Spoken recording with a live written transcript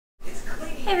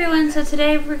Hey everyone, so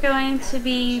today we're going to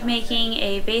be making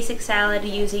a basic salad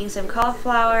using some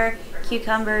cauliflower,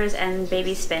 cucumbers, and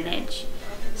baby spinach.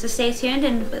 So stay tuned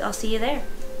and I'll see you there.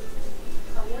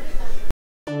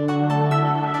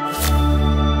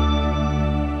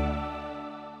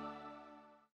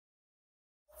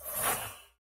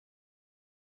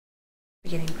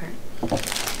 Beginning part.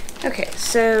 Okay,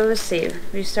 so let's see.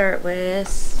 We start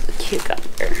with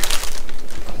cucumber.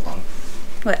 Hold on.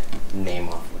 What? Name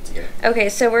off what to get. Okay,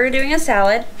 so we're doing a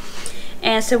salad.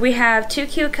 And so we have 2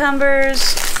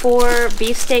 cucumbers, 4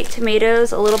 beefsteak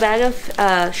tomatoes, a little bag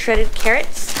of shredded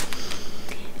carrots.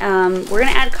 We're going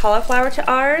to add cauliflower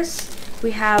to ours.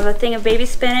 We have a thing of baby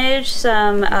spinach,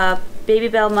 some baby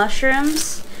bell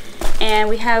mushrooms, and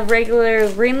we have regular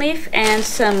green leaf and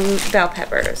some bell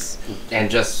peppers.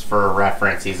 And just for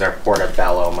reference, these are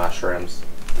portobello mushrooms.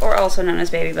 Or also known as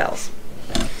baby bells.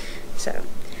 So,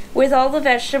 with all the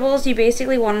vegetables, you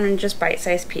basically want them in just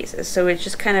bite-sized pieces. So it's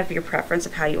just kind of your preference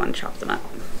of how you want to chop them up.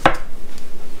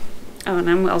 Oh, and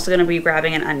I'm also going to be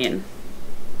grabbing an onion.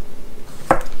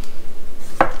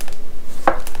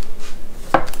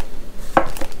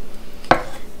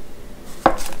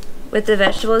 With the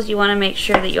vegetables, you want to make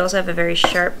sure that you also have a very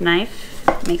sharp knife.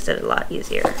 It makes it a lot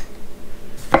easier.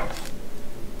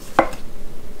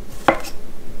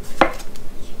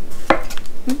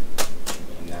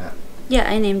 Yeah,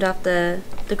 I named off the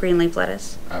green leaf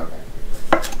lettuce. Okay.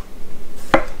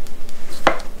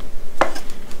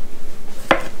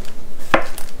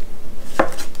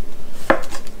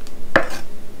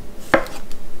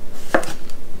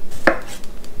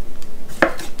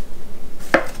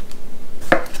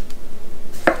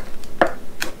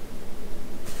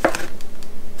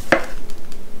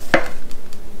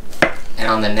 And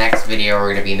on the next video,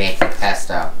 we're going to be making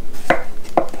pesto.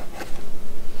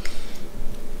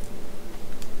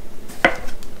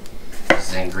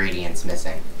 Ingredients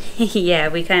missing. Yeah,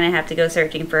 we kind of have to go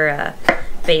searching for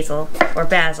basil or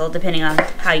basil, depending on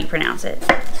how you pronounce it.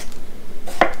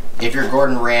 If you're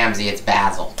Gordon Ramsay, it's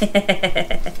basil.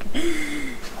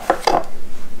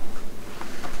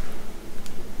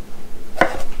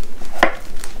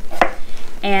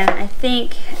 And I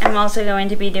think I'm also going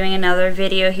to be doing another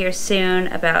video here soon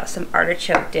about some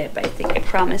artichoke dip. I think I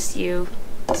promised you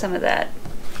some of that.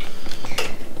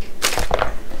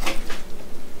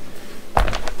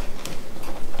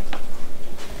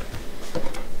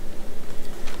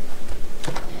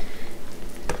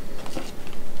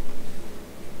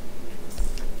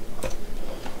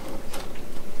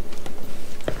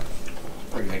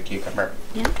 Good cucumber.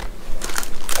 Yeah.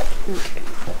 Okay.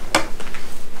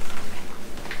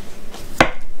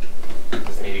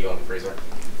 Does it need to go in the freezer?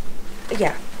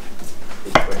 Yeah.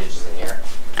 Did you put it just in here?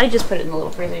 I just put it in the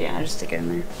little freezer. Yeah, I just stick it in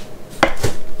there.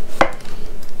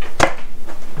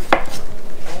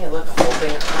 Hey, look, a whole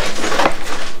thing of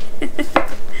ice.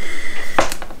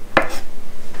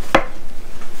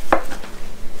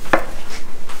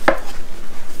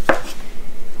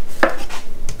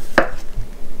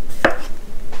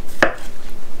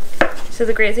 So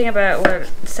the great thing about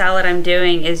what salad I'm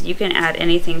doing is you can add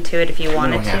anything to it if you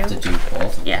wanted to. You don't have to do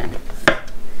both of Yeah. them.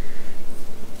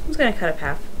 I'm just gonna cut it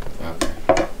half. Okay.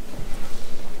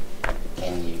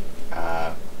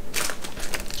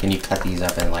 Can you cut these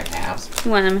up in like halves?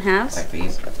 You want them in halves? Like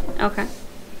these? Okay.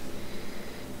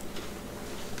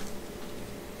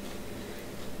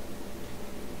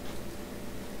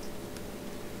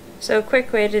 So a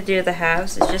quick way to do the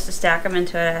halves is just to stack them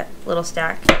into a little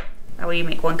stack. That way you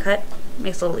make one cut.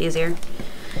 Makes it a little easier.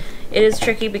 It is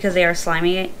tricky because they are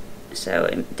slimy, so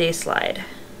they slide.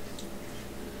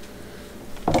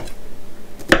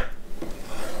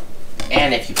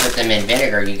 And if you put them in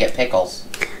vinegar, you get pickles.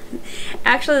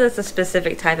 Actually, that's a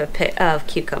specific type of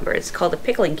cucumber. It's called a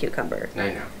pickling cucumber.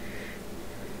 I know.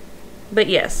 But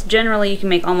yes, generally you can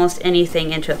make almost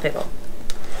anything into a pickle.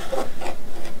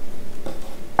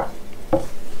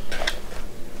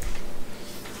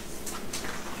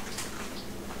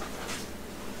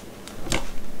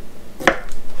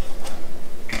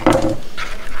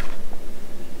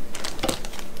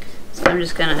 So I'm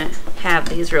just gonna have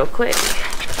these real quick.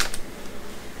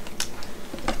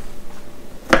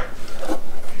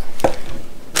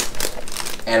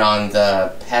 And on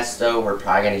the pesto, we're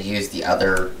probably going to use the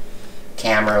other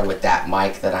camera with that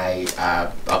mic that I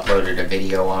uploaded a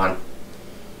video on.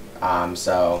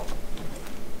 So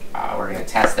we're going to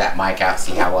test that mic out,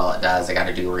 see how well it does. I got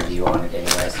to do a review on it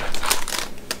anyways.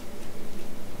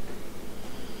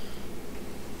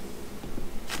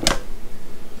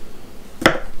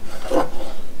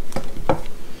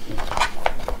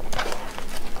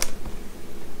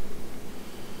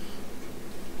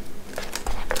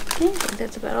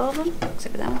 that's about all of them,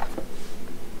 except for that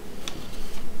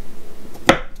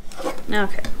one.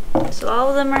 Okay, so all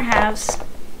of them are halves.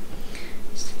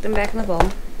 Stick them back in the bowl.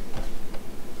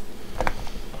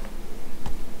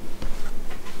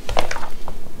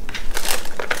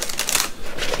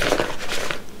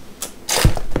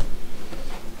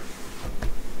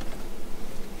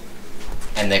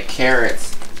 And the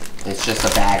carrots, it's just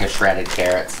a bag of shredded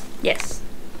carrots. Yes.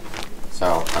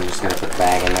 So I'm just going to put the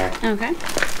bag in there. Okay.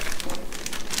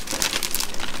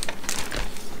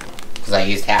 Because I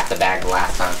used half the bag the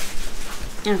last time.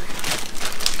 Okay.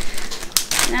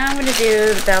 Now I'm going to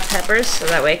do the bell peppers so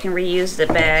that way I can reuse the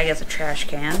bag as a trash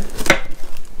can.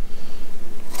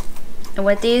 And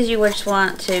with these you just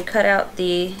want to cut out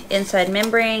the inside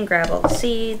membrane, grab all the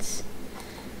seeds.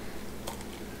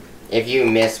 If you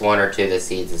miss one or two of the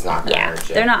seeds, it's not going to hurt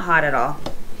you. They're not hot at all.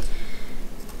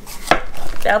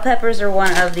 Bell peppers are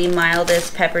one of the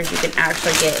mildest peppers you can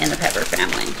actually get in the pepper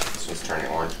family. This one's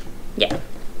turning orange. Yeah.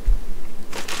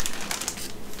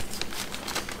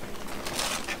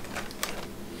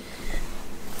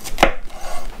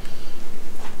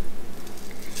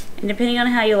 And depending on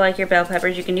how you like your bell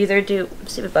peppers, you can either do,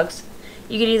 stupid bugs,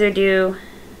 you can either do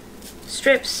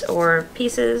strips or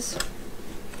pieces.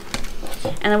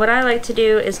 And then what I like to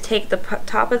do is take the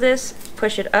top of this,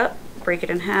 push it up, break it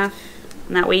in half,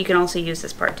 and that way you can also use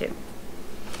this part too.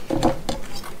 Do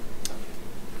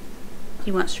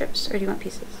you want strips or do you want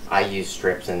pieces? I used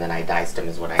strips and then I diced them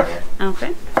is what I did.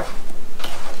 Okay.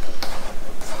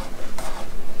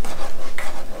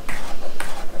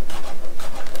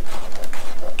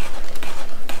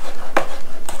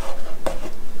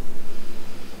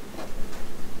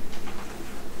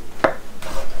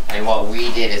 And what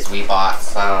we did is we bought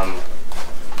some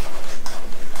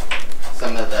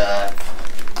of the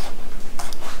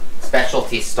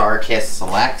Specialty Starkist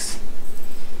Selects.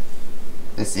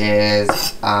 This is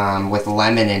with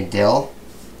lemon and dill.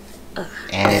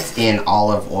 And it's in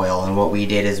olive oil. And what we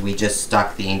did is we just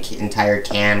stuck the entire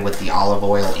can with the olive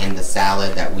oil in the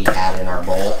salad that we had in our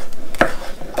bowl.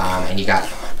 And you got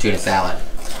tuna salad.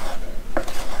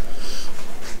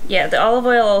 Yeah, the olive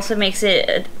oil also makes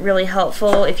it really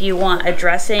helpful if you want a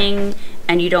dressing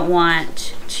and you don't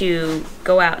want to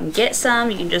go out and get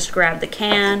some. You can just grab the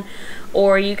can,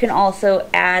 or you can also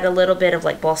add a little bit of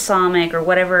like balsamic or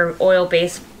whatever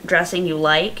oil-based dressing you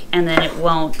like, and then it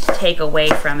won't take away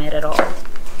from it at all.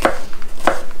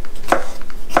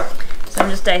 So I'm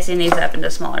just dicing these up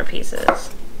into smaller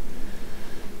pieces.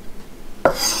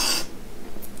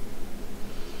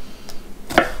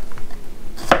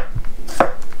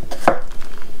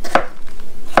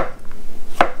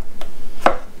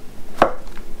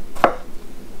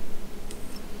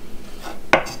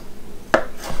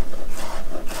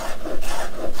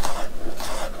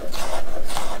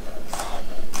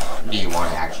 Do you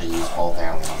want to actually use both? I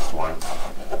only used one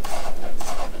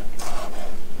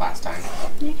last time.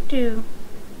 You can do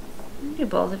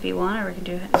both if you want, or we can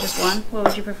do just one. What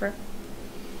would you prefer?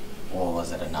 Well,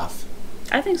 was it enough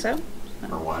I think so.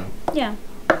 for one? Yeah.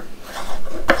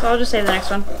 So I'll just save the next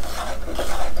one.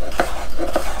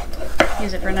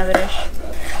 Use it for another dish.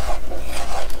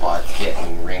 Well, it's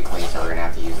getting wrinkly, so we're going to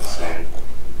have to use it soon.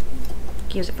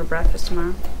 Use it for breakfast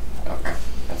tomorrow. Okay,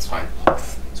 that's fine.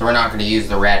 So we're not going to use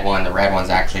the red one. The red one's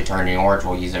actually turning orange.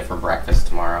 We'll use it for breakfast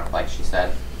tomorrow, like she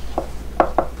said.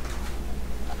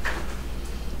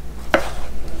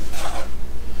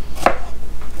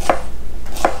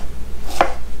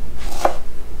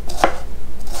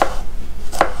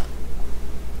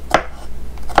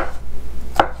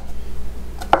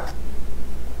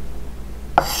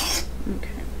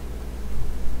 Okay.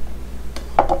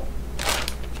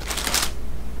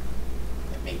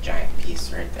 That big giant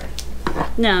piece right there.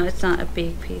 No, it's not a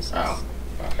big piece. Oh,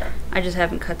 okay. I just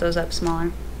haven't cut those up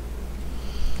smaller.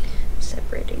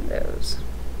 Separating those.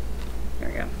 There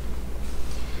we go.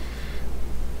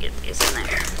 Get these in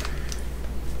there.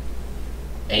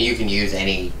 And you can use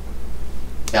any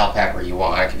bell pepper you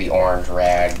want. It could be orange,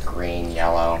 red, green,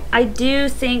 yellow. I do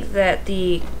think that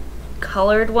the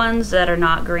colored ones that are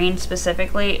not green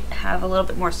specifically have a little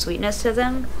bit more sweetness to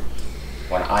them.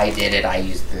 When I did it, I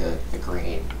used the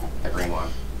green one.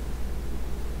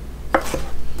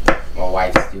 My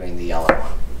wife's doing the yellow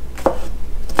one.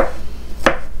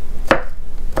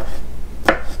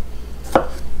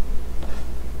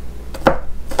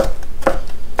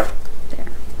 There.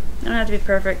 They don't have to be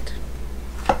perfect.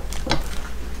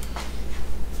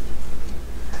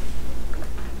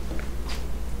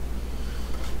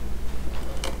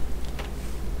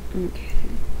 Okay.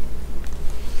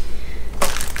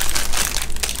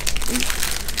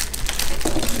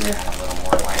 Add a little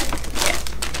more white. Yeah.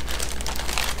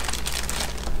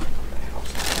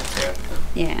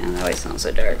 Yeah, that way it sounds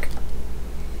so dark.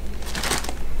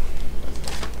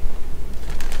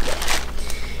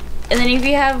 And then if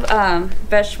you have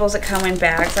vegetables that come in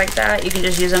bags like that, you can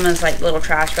just use them as like little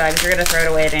trash bags. You're gonna throw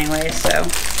it away anyway, so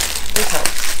this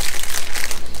helps.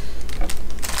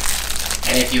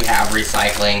 And if you have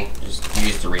recycling, just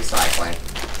use the recycling.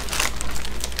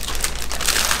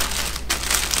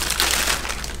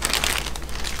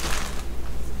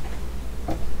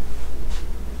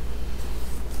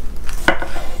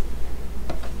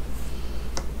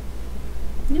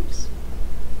 Oops.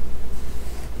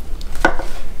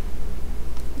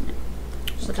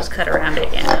 We'll just cut around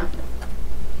it, yeah.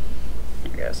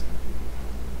 There it goes.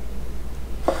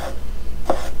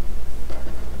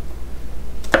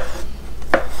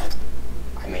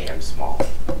 I made them small.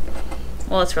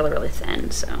 Well, it's really, really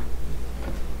thin, so. I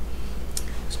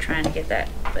was trying to get that,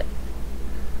 but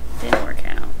it didn't work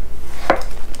out.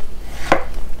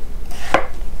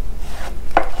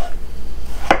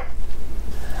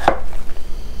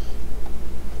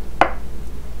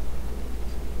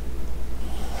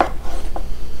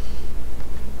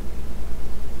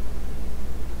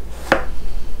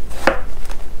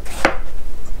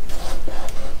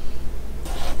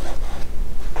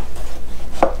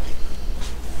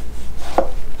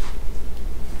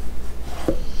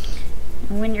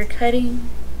 When you're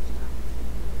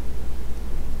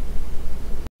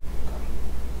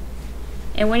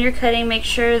cutting, make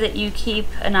sure that you keep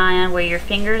an eye on where your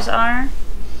fingers are,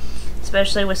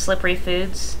 especially with slippery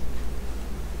foods.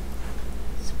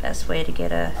 It's the best way to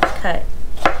get a cut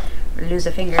or lose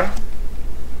a finger.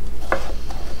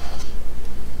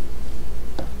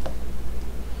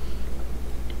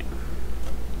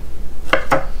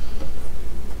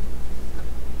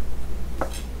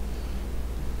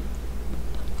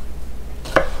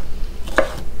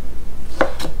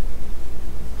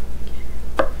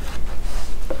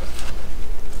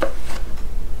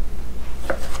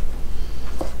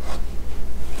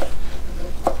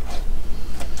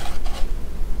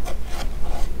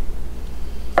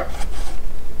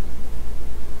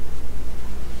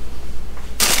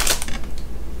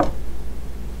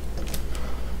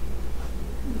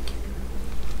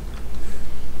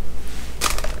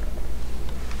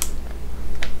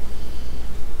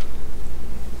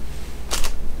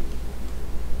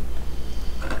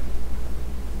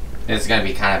 This is going to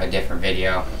be kind of a different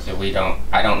video, so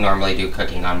I don't normally do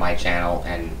cooking on my channel,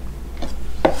 and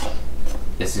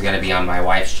this is going to be on my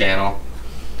wife's channel.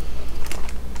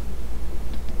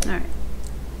 Alright,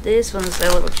 this one's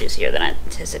a little juicier than I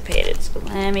anticipated, so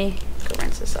let me go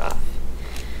rinse this off.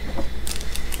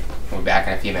 We'll be back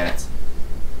in a few minutes.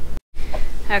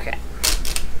 Okay.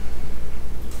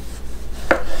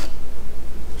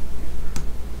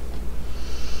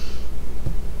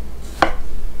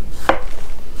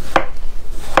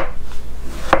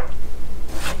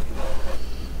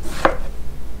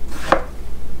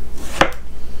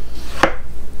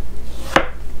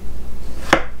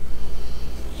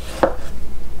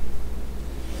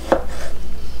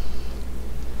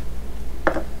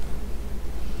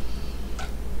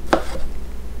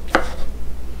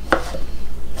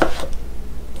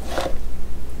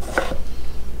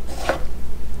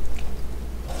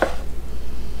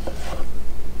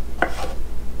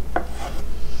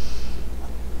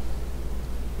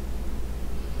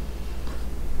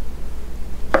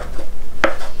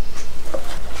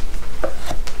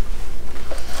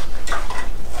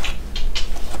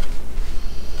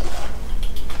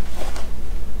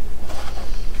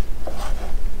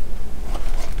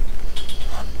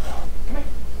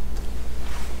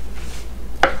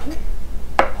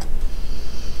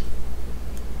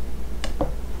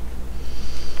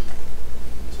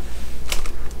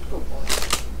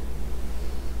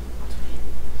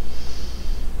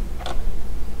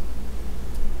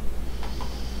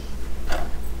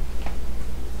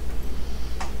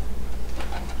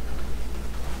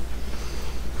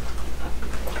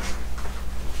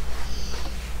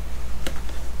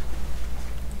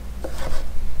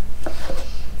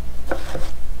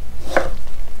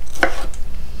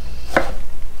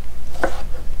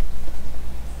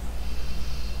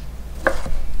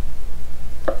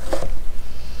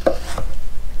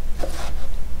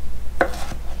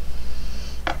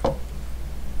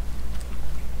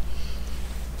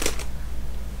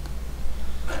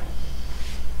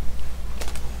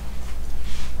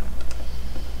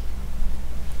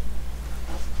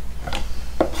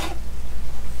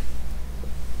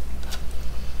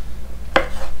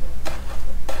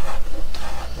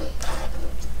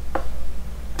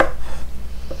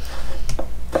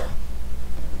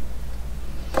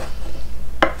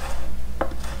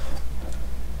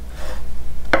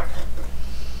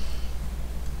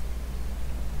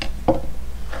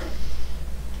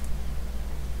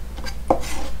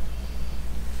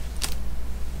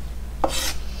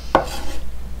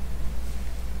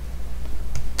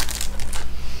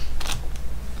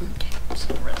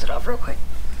 Just rinse it off real quick.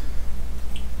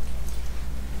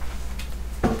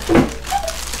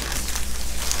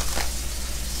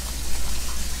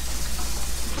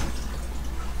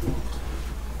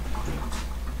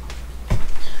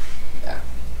 Yeah.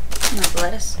 You want the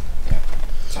lettuce? Yeah.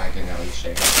 So I can at least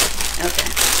shake it. Okay.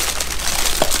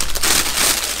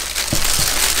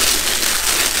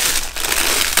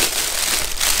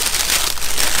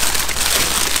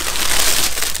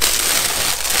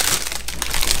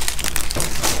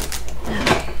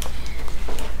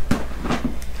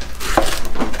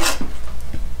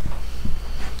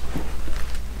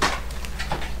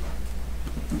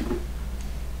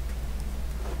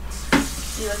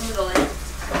 You looking for the lettuce?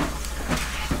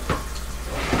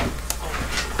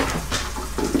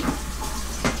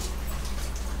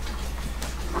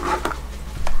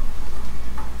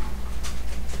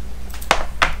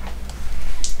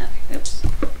 Okay, oops.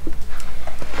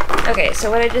 Okay,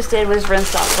 so what I just did was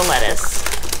rinse off the lettuce.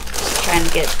 Just trying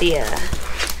to get the,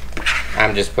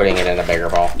 I'm just putting it in a bigger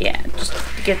bowl. yeah, just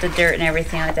get the dirt and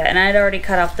everything like that. And I'd already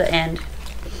cut off the end.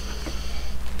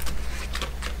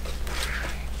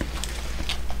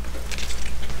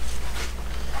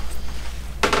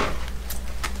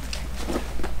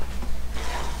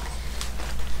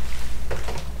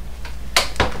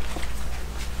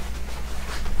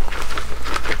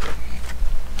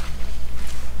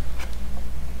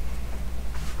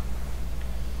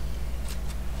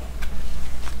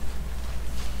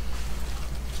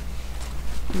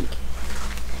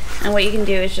 And what you can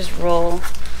do is just roll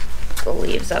the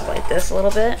leaves up like this a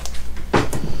little bit.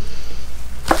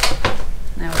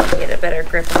 Now we can get a better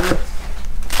grip on them.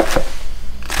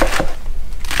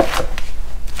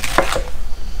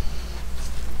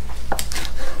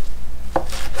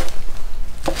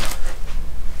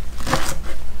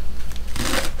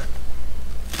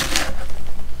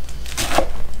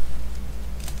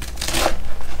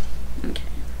 Okay.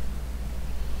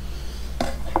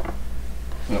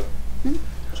 Nope.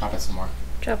 Chop it some more.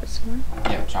 Chop it some more.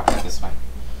 Yeah, chop it this way.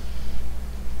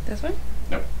 This way?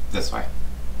 Nope, this way.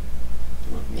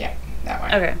 Yeah, that way.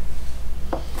 Okay.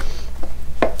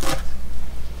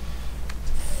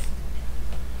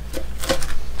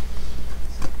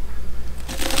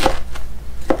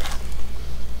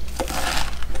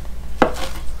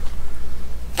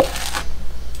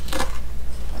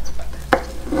 That's better.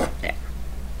 There.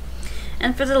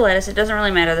 And for the lettuce, it doesn't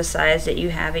really matter the size that you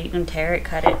have it. You can tear it,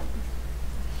 cut it.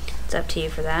 It's up to you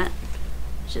for that.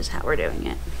 It's just how we're doing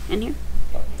it. In here?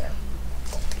 Oh, there.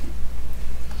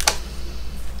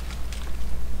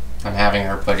 I'm having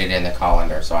her put it in the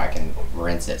colander so I can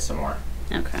rinse it some more.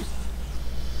 Okay.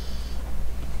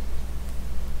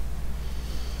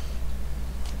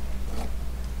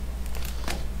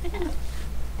 Yeah.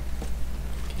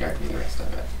 You gotta do the rest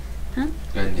of it. Huh?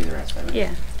 Go ahead and do the rest of it.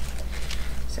 Yeah.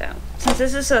 So, since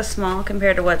this is so small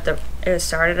compared to what it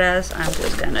started as, I'm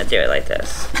just gonna do it like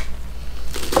this.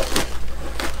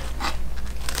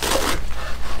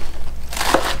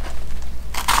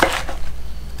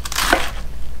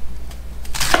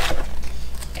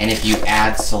 And if you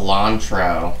add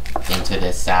cilantro into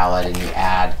this salad and you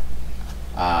add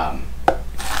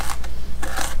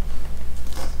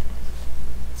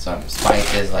some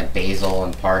spices like basil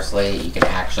and parsley, you can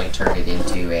actually turn it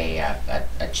into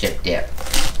a chip dip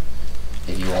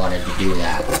if you wanted to do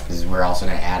that, because we're also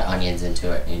going to add onions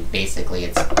into it, and basically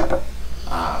it's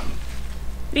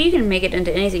But you can make it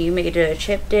into anything. You can make it into a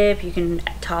chip dip. You can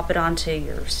top it onto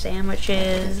your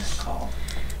sandwiches. what's it called?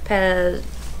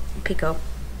 Pico.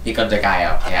 Pico de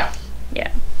gallo, yeah.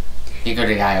 Yeah. Pico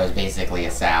de gallo is basically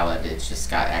a salad. It's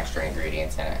just got extra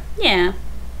ingredients in it. Yeah.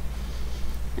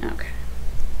 Okay.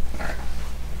 Alright.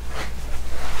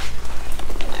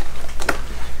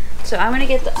 So I'm gonna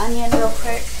get the onion real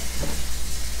quick.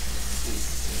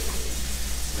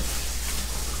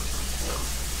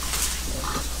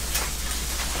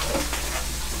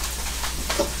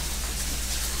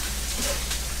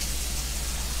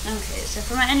 Okay, so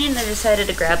for my onion, I decided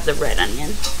to grab the red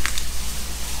onion.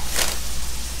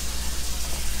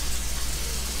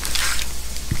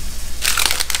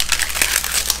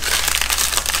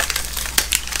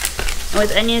 And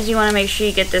with onions, you want to make sure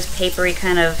you get this papery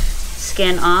kind of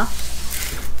skin off.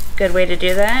 Good way to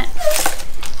do that,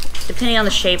 depending on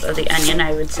the shape of the onion,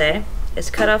 I would say, is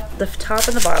cut off the top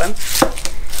and the bottom as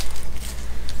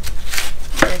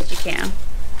best you can.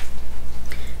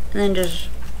 And then just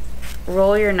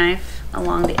roll your knife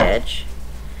along the edge.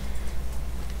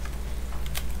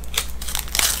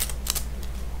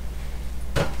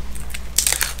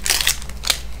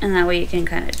 And that way you can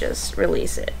kind of just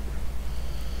release it.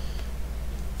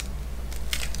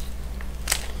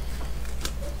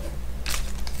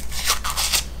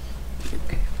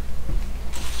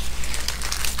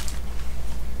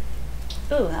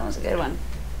 Ooh, that was a good one.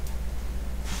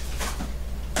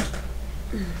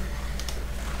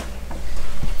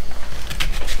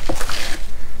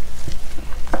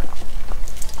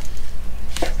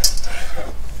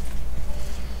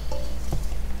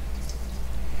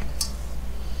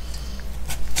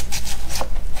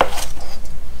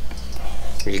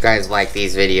 If you guys like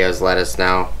these videos, let us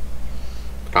know.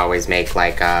 Always make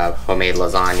like a homemade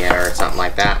lasagna or something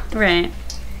like that. Right.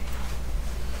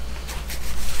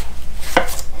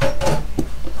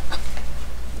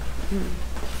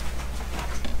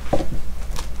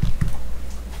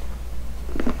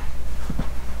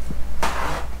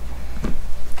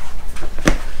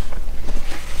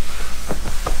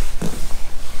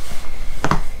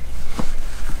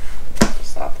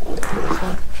 Stop the lid for this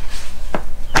one.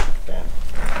 Bam.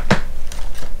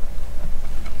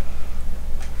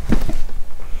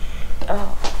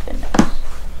 Oh, goodness.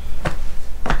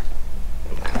 I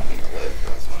don't need a lid for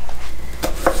this one.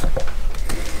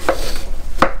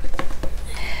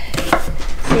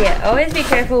 So yeah, always be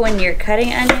careful when you're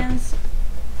cutting onions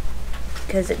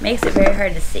because it makes it very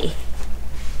hard to see.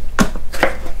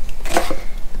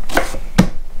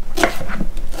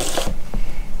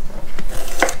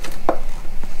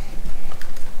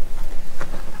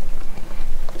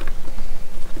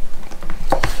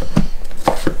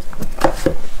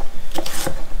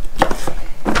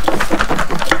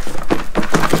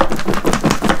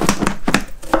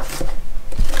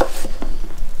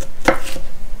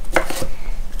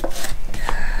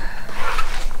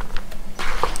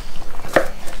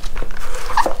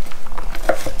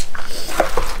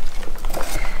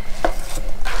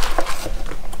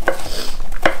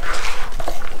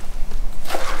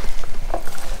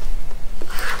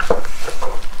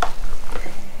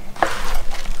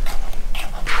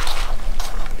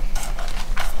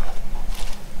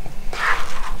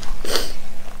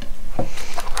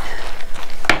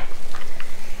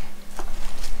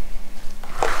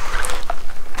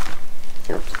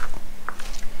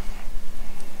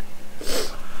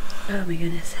 Oh my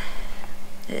goodness.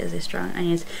 It is a strong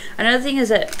onions. Another thing is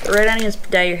that red onions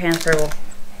dye your hands purple.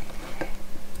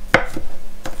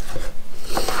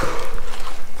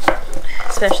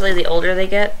 Especially the older they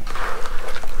get.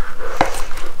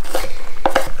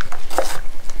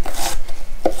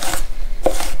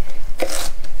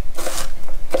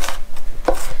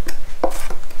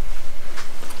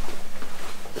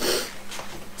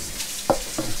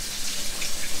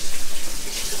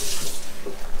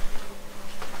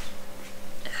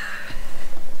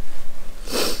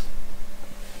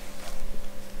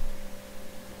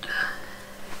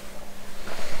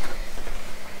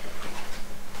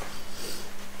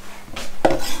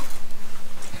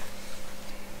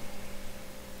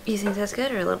 You think that's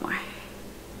good or a little more?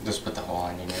 Just put the whole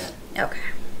onion in it. Okay.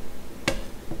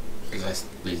 Because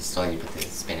we still need to put the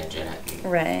spinach in it.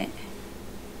 Right.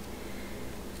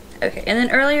 Okay, and then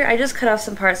earlier I just cut off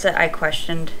some parts that I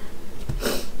questioned.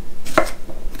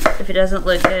 If it doesn't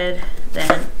look good,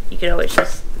 then you could always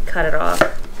just cut it off.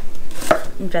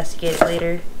 Investigate it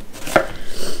later.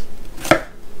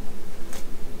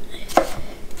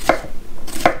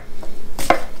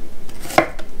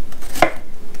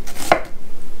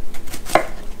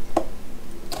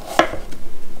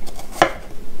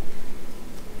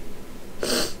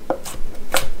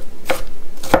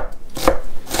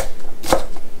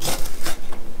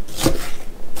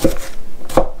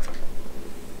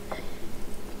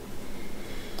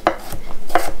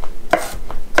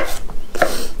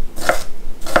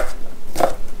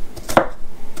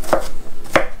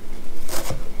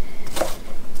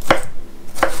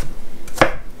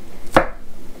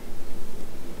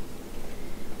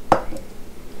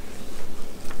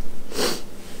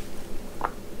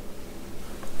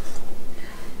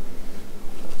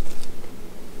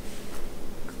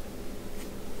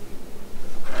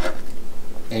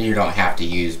 And you don't have to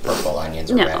use purple onions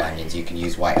or No. red onions. You can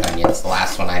use white onions. The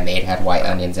last one I made had white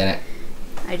onions in it.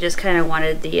 I just kind of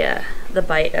wanted the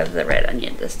bite of the red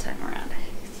onion this time around.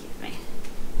 Excuse me.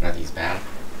 Are these bad?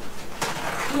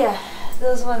 Yeah,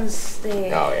 those ones,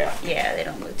 they... Oh, yeah. Yeah, they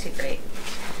don't look too great.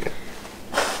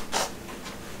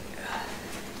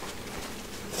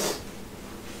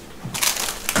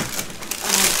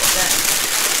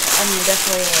 Onion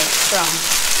definitely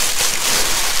strong.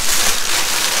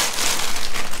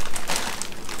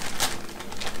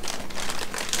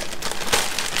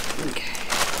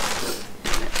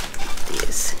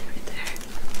 These right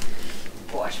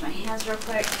there. Wash my hands real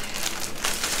quick.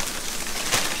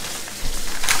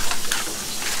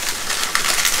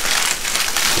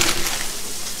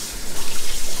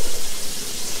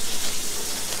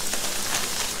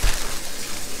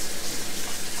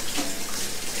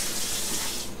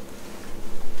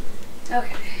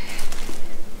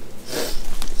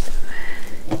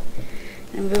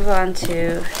 on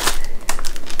to...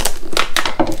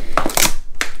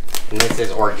 And this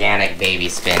is organic baby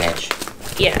spinach.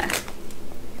 Yeah.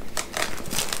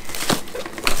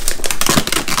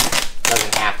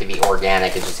 Doesn't have to be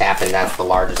organic, it just happened that's the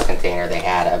largest container they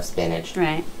had of spinach.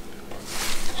 Right.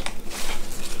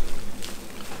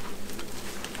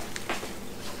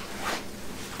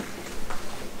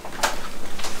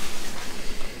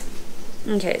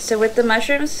 Okay, so with the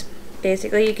mushrooms,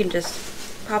 basically you can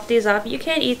just pop these off. You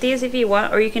can eat these if you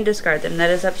want, or you can discard them. That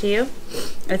is up to you.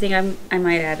 I think I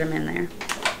might add them in there.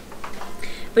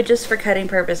 But just for cutting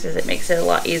purposes, it makes it a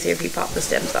lot easier if you pop the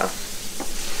stems off.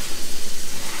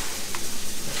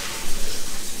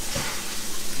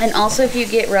 And also if you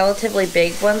get relatively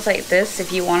big ones like this,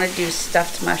 if you want to do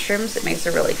stuffed mushrooms, it makes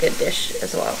a really good dish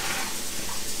as well.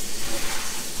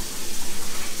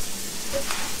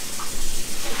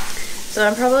 So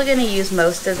I'm probably going to use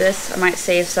most of this. I might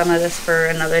save some of this for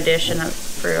another dish and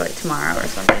for like tomorrow or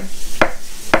something.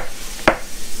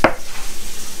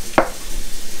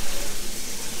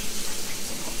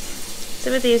 So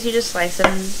with these, you just slice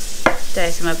them,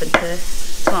 dice them up into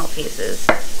small pieces.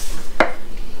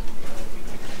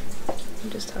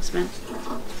 And just toss them in.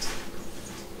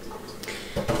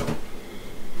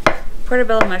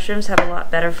 Portobello mushrooms have a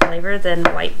lot better flavor than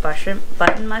white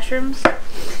button mushrooms.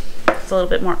 It's a little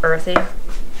bit more earthy.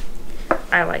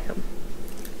 I like them.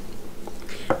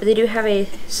 But they do have a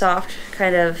soft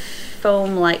kind of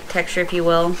foam-like texture, if you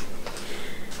will,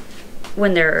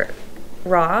 when they're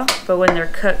raw, but when they're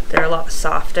cooked, they're a lot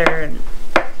softer and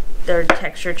their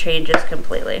texture changes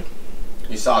completely.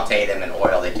 You saute them in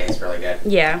oil, they taste really good.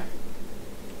 Yeah.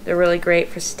 They're really great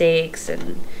for steaks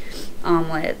and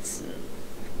omelets.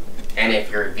 And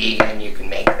if you're vegan, you can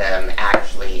make them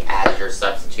actually as your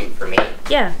substitute for meat.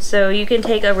 Yeah, so you can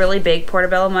take a really big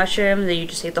portobello mushroom, then you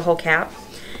just take the whole cap,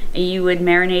 and you would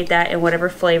marinate that in whatever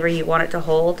flavor you want it to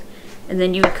hold, and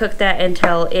then you would cook that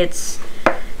until it's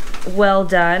well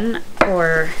done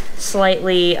or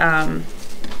slightly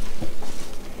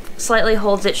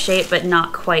holds its shape but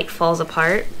not quite falls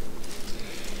apart.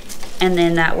 And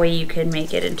then that way you can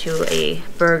make it into a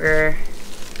burger.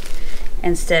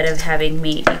 Instead of having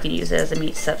meat, you can use it as a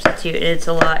meat substitute. And it's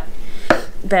a lot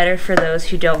better for those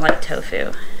who don't like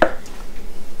tofu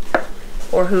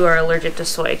or who are allergic to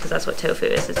soy, because that's what tofu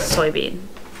is. It's soybean.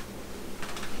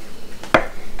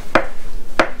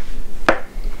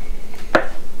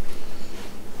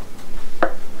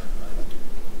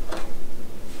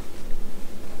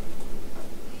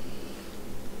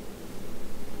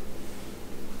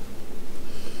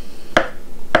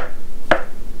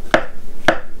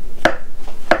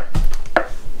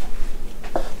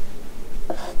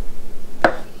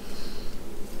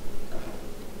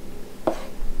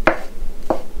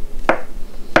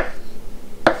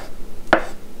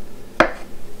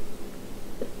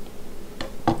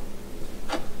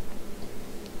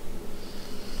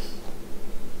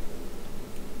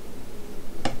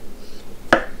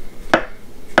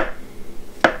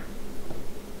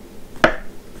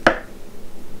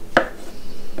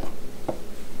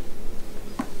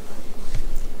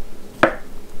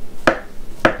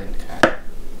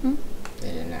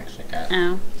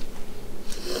 Oh.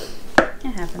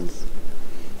 It happens.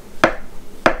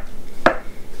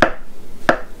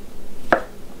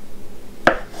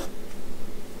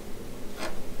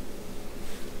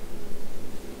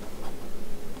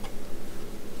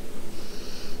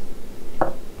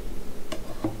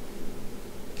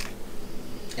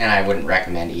 And I wouldn't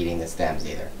recommend eating the stems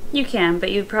either. You can,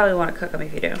 but you probably want to cook them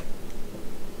if you do.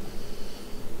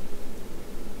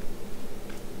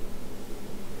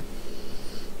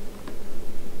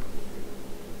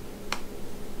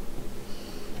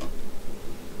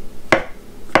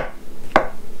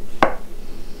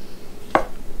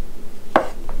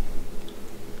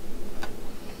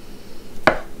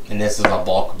 And this is a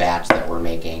bulk batch that we're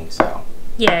making, so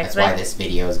Yeah, that's why this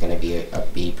video is going to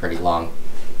be pretty long.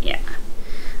 Yeah,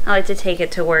 I like to take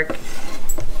it to work.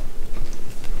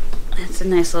 It's a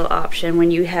nice little option when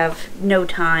you have no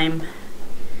time.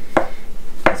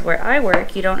 Because where I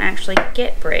work, you don't actually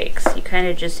get breaks. You kind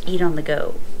of just eat on the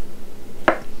go.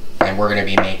 And we're going to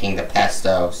be making the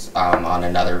pesto on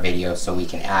another video, so we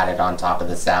can add it on top of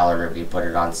the salad, or if you put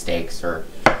it on steaks or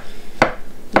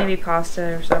maybe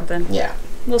pasta or something. Yeah.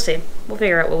 We'll see. We'll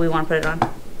figure out what we want to put it on.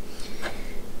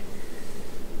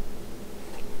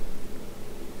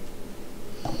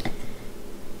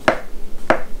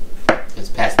 Because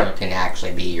pesto can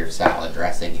actually be your salad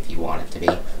dressing if you want it to be.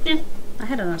 Yeah, I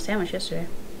had it on a sandwich yesterday.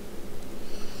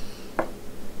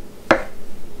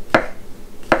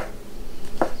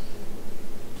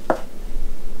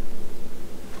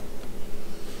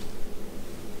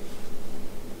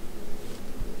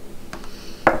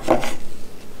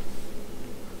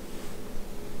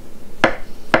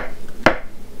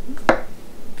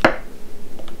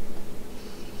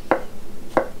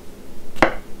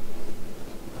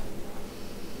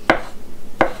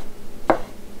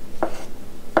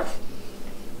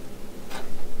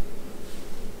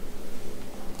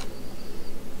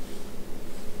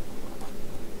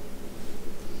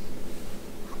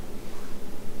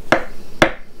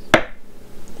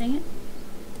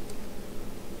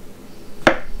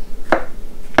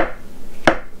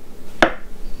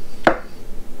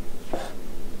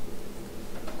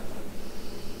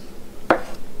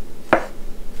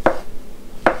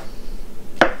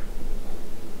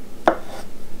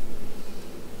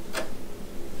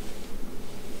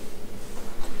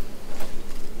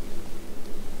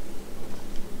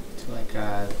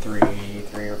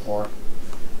 three or four.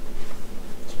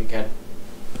 Should be good.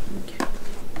 Okay.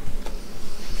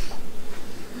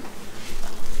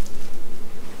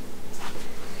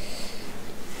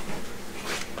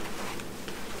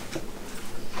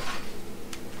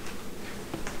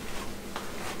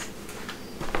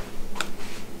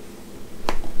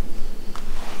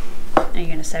 Are you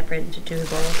gonna separate into 2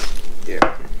 bowls?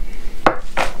 Yeah.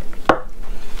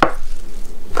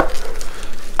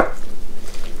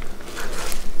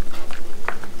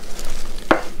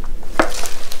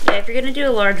 If you're going to do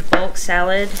a large bulk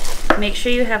salad, make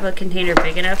sure you have a container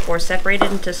big enough or separate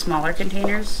it into smaller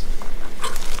containers,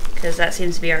 because that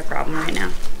seems to be our problem right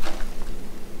now.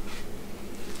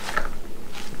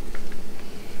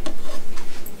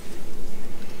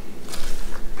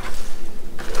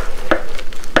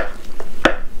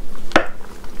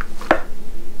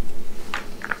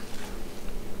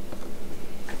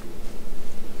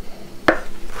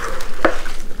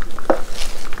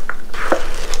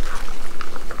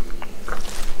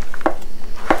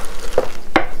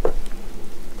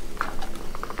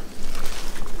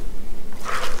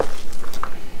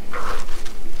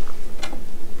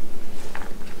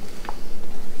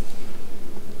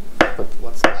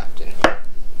 What's left in here?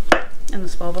 In the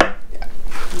small bowl? Yeah.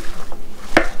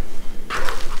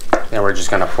 Then we're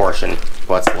just gonna portion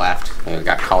what's left. And we've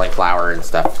got cauliflower and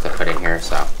stuff to put in here,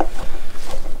 so.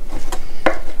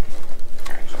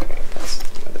 Actually, I'm gonna put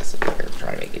some of this in here,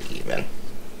 try to make it even.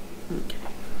 Okay.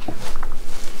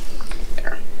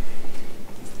 There.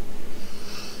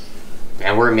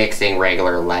 And we're mixing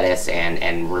regular lettuce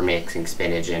and we're mixing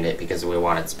spinach in it because we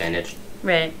wanted spinach.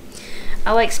 Right.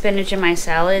 I like spinach in my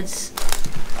salads.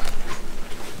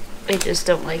 I just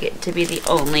don't like it to be the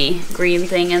only green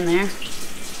thing in there.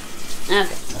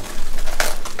 Okay.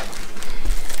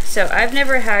 So I've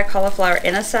never had cauliflower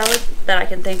in a salad that I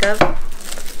can think of.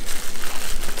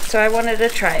 So I wanted to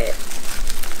try it.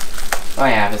 Oh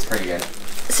yeah, it's pretty good.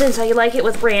 Since I like it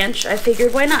with ranch, I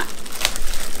figured why not?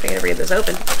 I gotta get this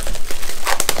open.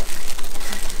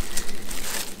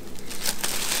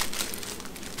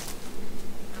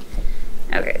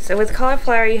 Okay, so with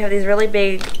cauliflower you have these really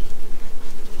big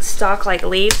stalk-like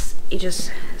leaves. You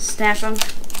just snap them.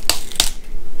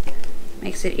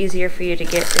 Makes it easier for you to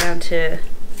get down to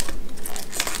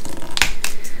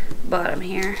bottom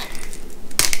here.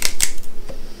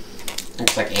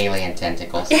 Looks like alien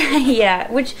tentacles.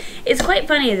 Yeah, which is quite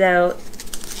funny though.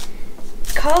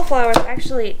 Cauliflower is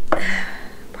actually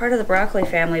part of the broccoli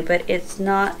family, but it's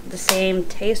not the same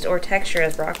taste or texture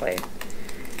as broccoli.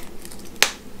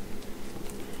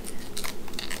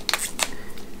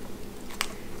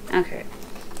 Okay,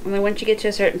 and then once you get to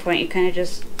a certain point, you kind of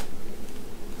just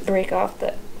break off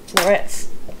the florets.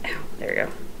 Ow, there we go.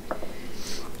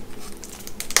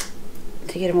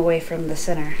 To get them away from the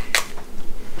center.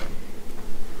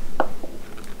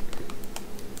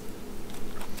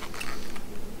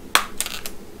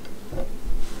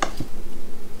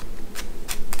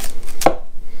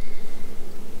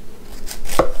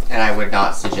 And I would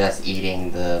not suggest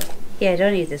eating the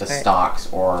don't eat this part.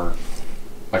 stalks or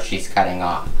what she's cutting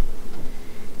off.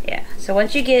 Yeah, so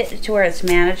once you get to where it's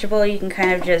manageable, you can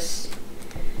kind of just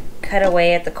cut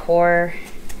away at the core.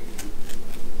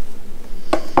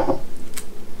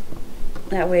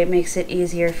 That way it makes it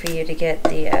easier for you to get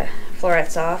the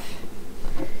florets off.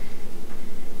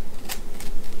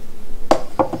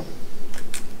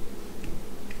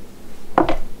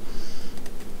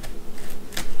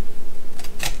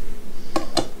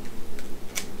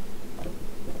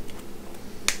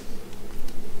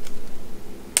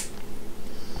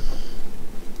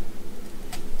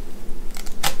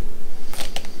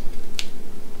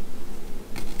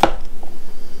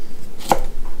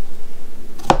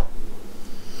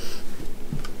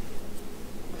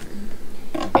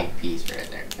 Big piece right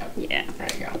there. Yep. Yeah. There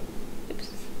you go. Oops.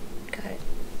 Got it.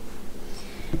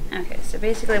 Okay, so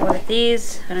basically with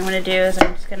these, what I'm going to do is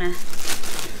I'm just going to...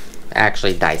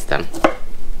 Actually dice them.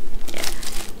 Yeah.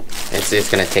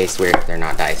 It's going to taste weird if they're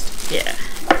not diced. Yeah.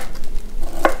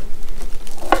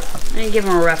 I'm going to give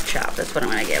them a rough chop. That's what I'm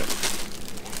going to give them.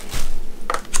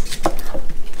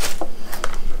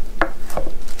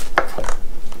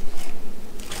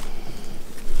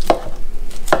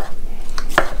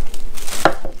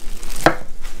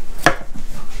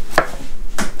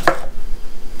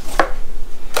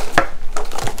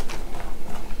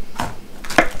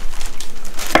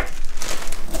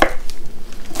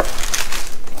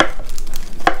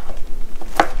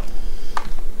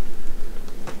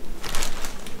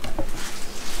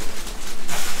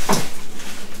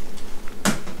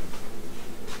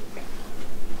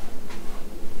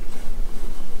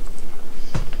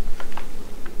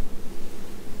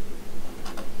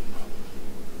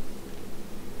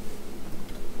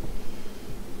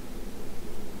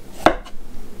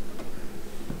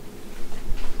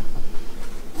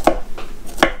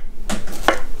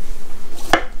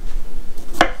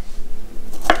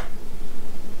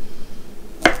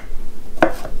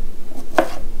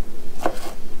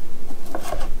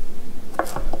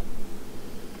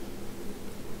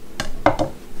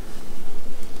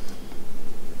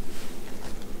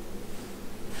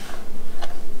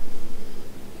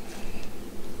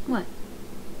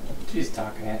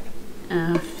 talking it.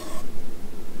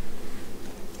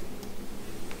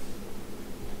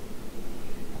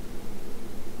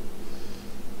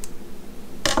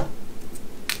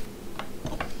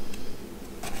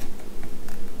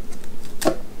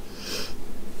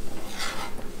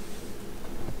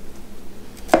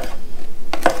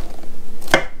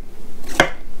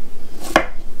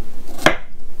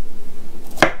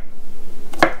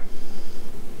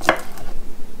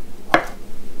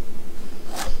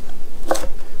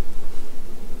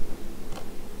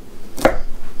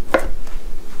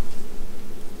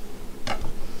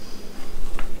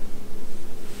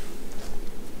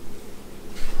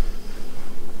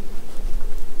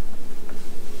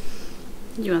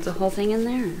 You want the whole thing in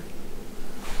there?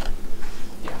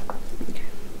 Yeah. Okay.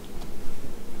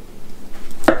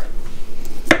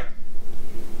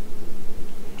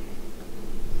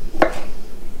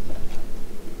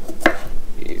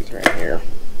 These right here.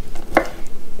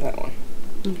 That one.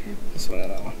 Okay. This one and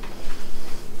that one.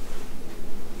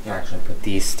 You actually put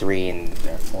these 3 in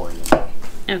there for you.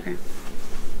 Okay.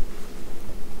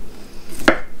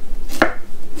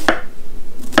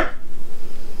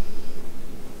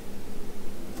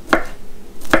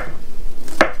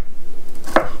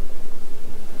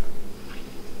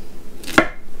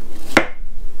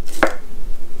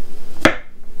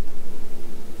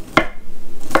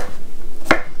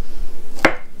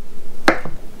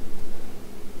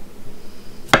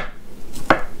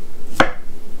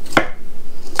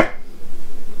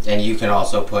 And you can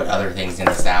also put other things in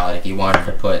the salad if you wanted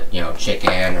to put, you know,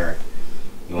 chicken, or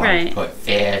you wanted to put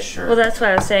fish, or... Well, that's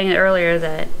why I was saying earlier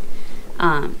that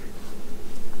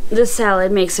this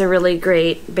salad makes a really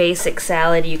great basic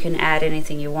salad. You can add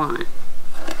anything you want.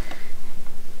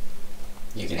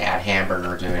 You can add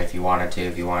hamburger to it if you wanted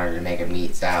to make a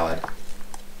meat salad.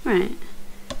 Right.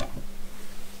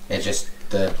 It's just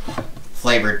the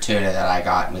flavored tuna that I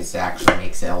got actually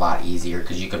makes it a lot easier,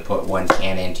 because you could put 1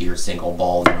 can into your single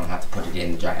bowl. You don't have to put it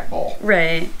in the giant bowl.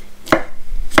 Right.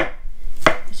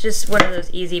 It's just one of those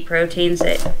easy proteins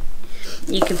that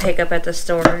you can pick up at the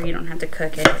store. You don't have to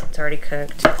cook it. It's already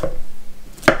cooked.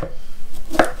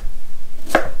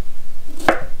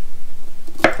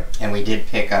 And we did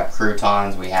pick up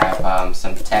croutons. We have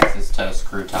some Texas toast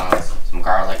croutons, some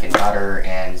garlic and butter,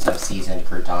 and some seasoned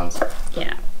croutons.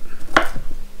 Yeah.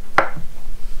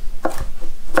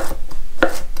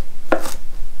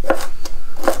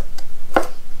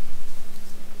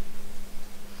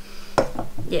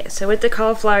 Yeah, so with the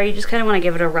cauliflower, you just kind of want to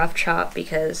give it a rough chop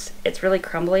because it's really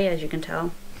crumbly, as you can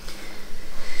tell.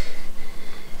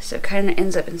 So it kind of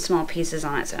ends up in small pieces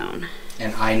on its own.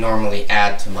 And I normally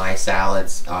add to my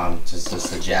salads, just a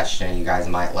suggestion you guys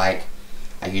might like.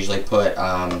 I usually put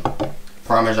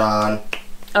Parmesan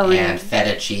and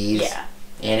feta cheese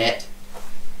in it.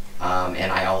 And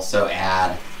I also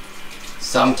add,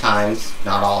 sometimes,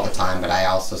 not all the time, but I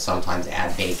also sometimes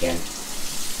add bacon.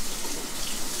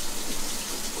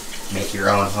 Make your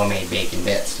own homemade bacon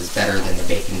bits. It's better than the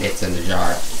bacon bits in the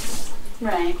jar.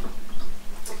 Right.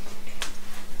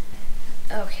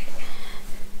 Okay.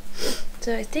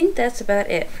 So I think that's about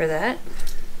it for that.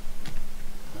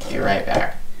 Be right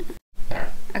back.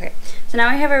 There. Okay. So now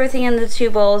we have everything in the 2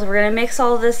 bowls. We're going to mix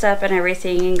all of this up and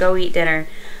everything and go eat dinner.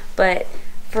 But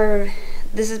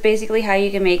this is basically how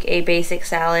you can make a basic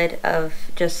salad of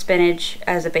just spinach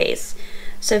as a base.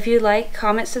 So if you like,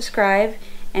 comment, subscribe,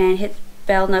 and hit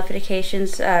bell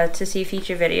notifications to see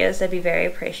future videos. That'd be very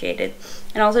appreciated.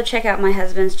 And also check out my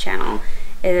husband's channel.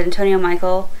 It's Antonio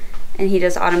Michael, and he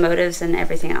does automotives and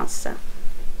everything else. So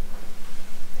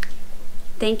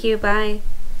thank you. Bye.